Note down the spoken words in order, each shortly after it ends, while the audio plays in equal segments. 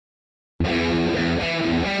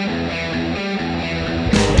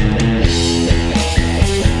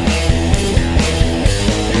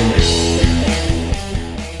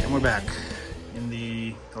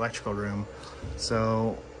electrical room.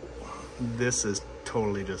 So this is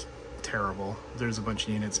totally just terrible. There's a bunch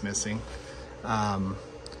of units missing.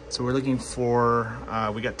 So we're looking for,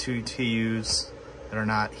 we got 2 TUs that are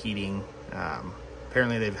not heating.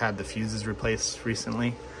 Apparently they've had the fuses replaced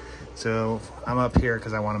recently. So I'm up here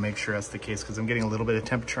because I want to make sure that's the case, because I'm getting a little bit of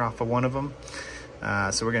temperature off of one of them.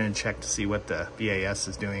 So we're going to check to see what the VAS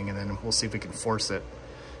is doing, and then we'll see if we can force it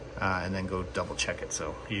and then go double check it.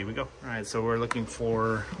 So here we go. All right, so we're looking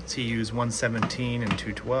for TUs 117 and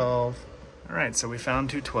 212. All right, so we found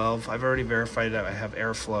 212. I've already verified that I have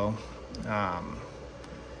airflow.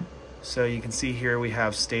 So you can see here we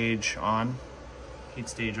have stage on, heat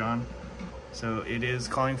stage on. So it is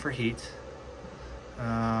calling for heat.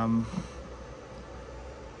 Our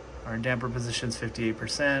damper position is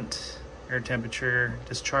 58%. Air temperature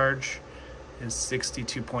discharge is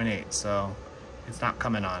 62.8, so it's not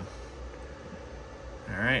coming on.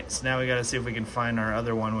 All right, so now we gotta see if we can find our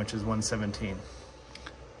other one, which is 117.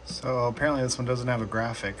 So apparently this one doesn't have a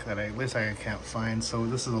graphic that at least I can't find. So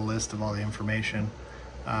this is a list of all the information.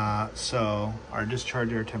 So our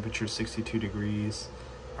discharge air temperature is 62 degrees.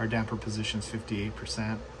 Our damper position is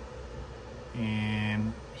 58%.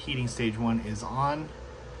 And heating stage 1 is on,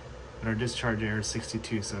 but our discharge air is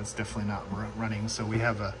 62, so it's definitely not running. So we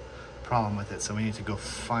have a problem with it. So we need to go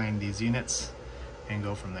find these units and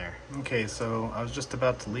go from there. Okay, so I was just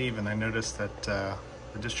about to leave and I noticed that the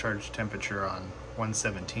discharge temperature on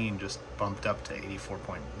 117 just bumped up to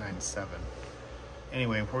 84.97.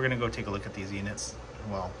 Anyway, we're gonna go take a look at these units.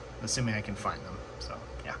 Well, assuming I can find them, so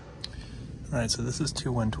yeah. All right, so this is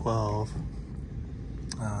 2112.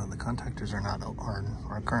 The contactors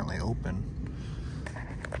are currently open.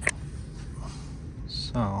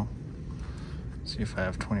 So, see if I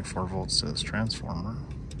have 24 volts to this transformer.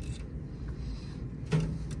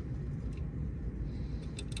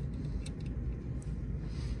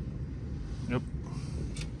 Nope.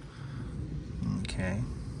 Okay,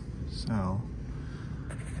 so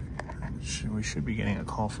we should be getting a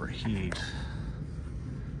call for heat.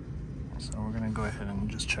 So we're gonna go ahead and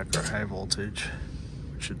just check our high voltage,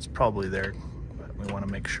 which is probably there, but we want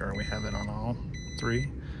to make sure we have it on all 3.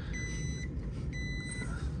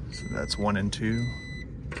 So that's 1 and 2,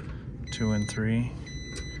 2 and 3,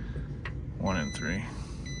 1 and 3.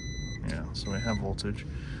 Yeah, so we have voltage.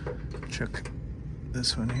 Check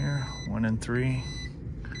this one here, 1 and 3,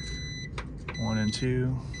 1 and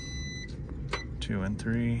 2, 2 and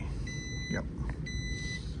 3. Yep.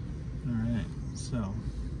 All right, so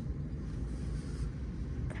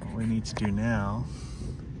what we need to do now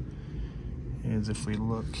is, if we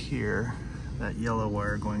look here, that yellow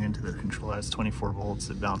wire going into the controller has 24 volts.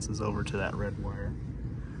 It bounces over to that red wire,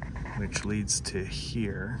 which leads to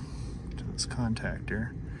here, to this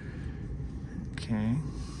contactor. Okay,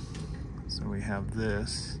 so we have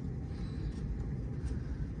this,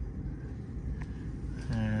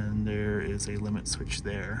 and there is a limit switch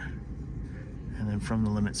there, and then from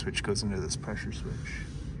the limit switch goes into this pressure switch.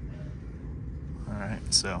 All right,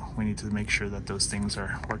 so we need to make sure that those things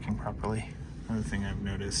are working properly. Another thing I've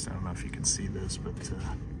noticed, I don't know if you can see this, but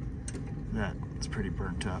that it's pretty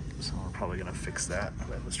burnt up, so we're probably gonna fix that.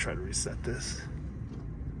 But let's try to reset this.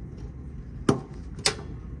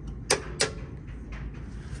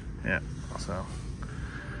 Yeah, so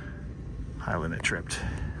high limit tripped.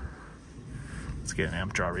 Let's get an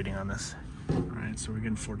amp draw reading on this. All right, so we're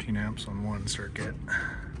getting 14 amps on one circuit.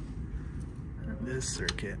 And this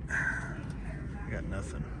circuit, we got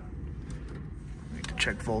nothing. We need to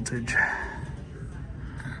check voltage.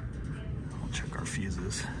 We'll check our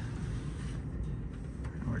fuses.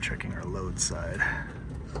 And we're checking our load side.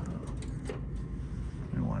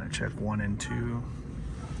 We want to check 1 and 2.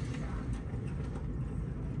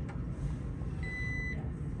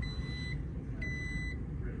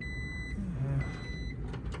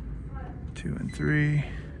 Two and 3,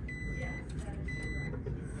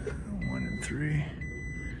 1 and 3.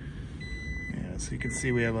 Yeah, so you can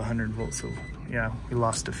see we have 100 volts. So yeah, we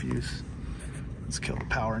lost a fuse. Let's kill the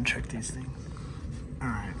power and check these things. All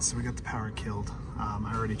right, so we got the power killed.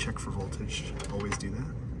 I already checked for voltage. Always do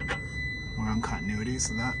that. We're on continuity,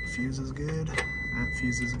 so that fuse is good. That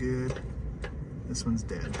fuse is good. This one's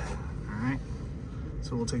dead. All right.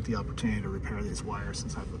 So we'll take the opportunity to repair these wires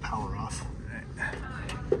since I have the power off. All right.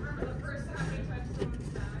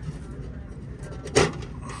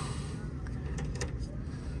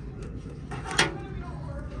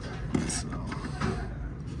 So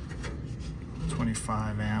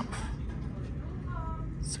 25 amp,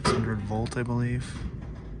 600 volt, I believe.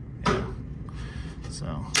 Yeah. So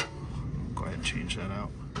I'll go ahead and change that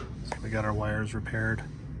out. So we got our wires repaired,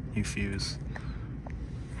 new fuse,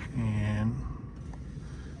 and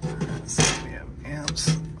So we have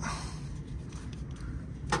amps.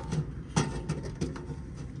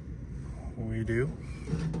 We do.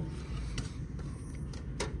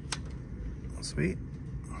 Sweet.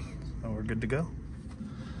 So we're good to go.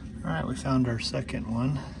 All right, we found our second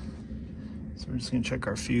one. So we're just gonna check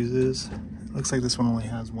our fuses. It looks like this one only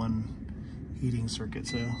has one heating circuit,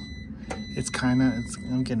 so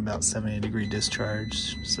I'm getting about 70-degree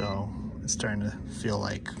discharge, so it's starting to feel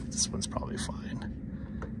like this one's probably fine.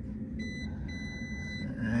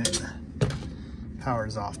 All right,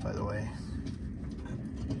 power's off, by the way.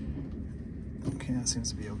 Okay, that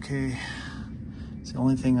seems to be okay. So the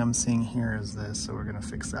only thing I'm seeing here is this, so we're gonna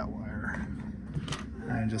fix that wire.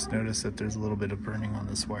 I just noticed that there's a little bit of burning on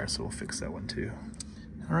this wire, so we'll fix that one too.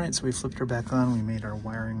 All right, so we flipped her back on. We made our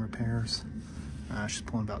wiring repairs. She's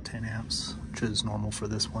pulling about 10 amps, which is normal for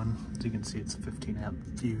this one. As you can see, it's a 15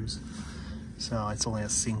 amp fuse. So it's only a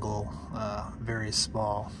single, very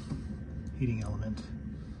small heating element.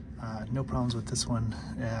 No problems with this one.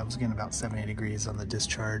 I was getting about 70 degrees on the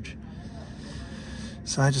discharge.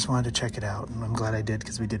 So I just wanted to check it out, and I'm glad I did,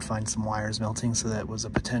 because we did find some wires melting, so that was a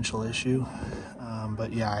potential issue.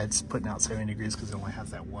 But yeah, it's putting out 70 degrees because it only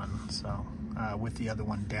has that one. So with the other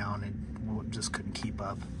one down, it just couldn't keep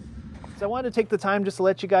up. So I wanted to take the time just to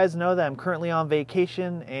let you guys know that I'm currently on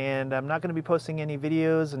vacation, and I'm not going to be posting any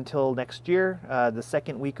videos until next year, the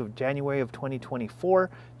second week of January of 2024.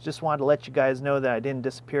 Just wanted to let you guys know that I didn't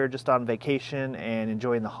disappear, just on vacation and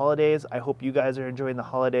enjoying the holidays. I hope you guys are enjoying the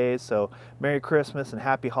holidays. So Merry Christmas and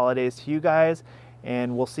Happy Holidays to you guys,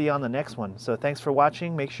 and we'll see you on the next one. So thanks for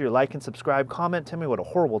watching. Make sure you like and subscribe, comment, tell me what a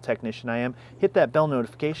horrible technician I am, hit that bell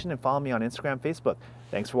notification, and follow me on Instagram, Facebook.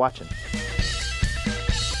 Thanks for watching.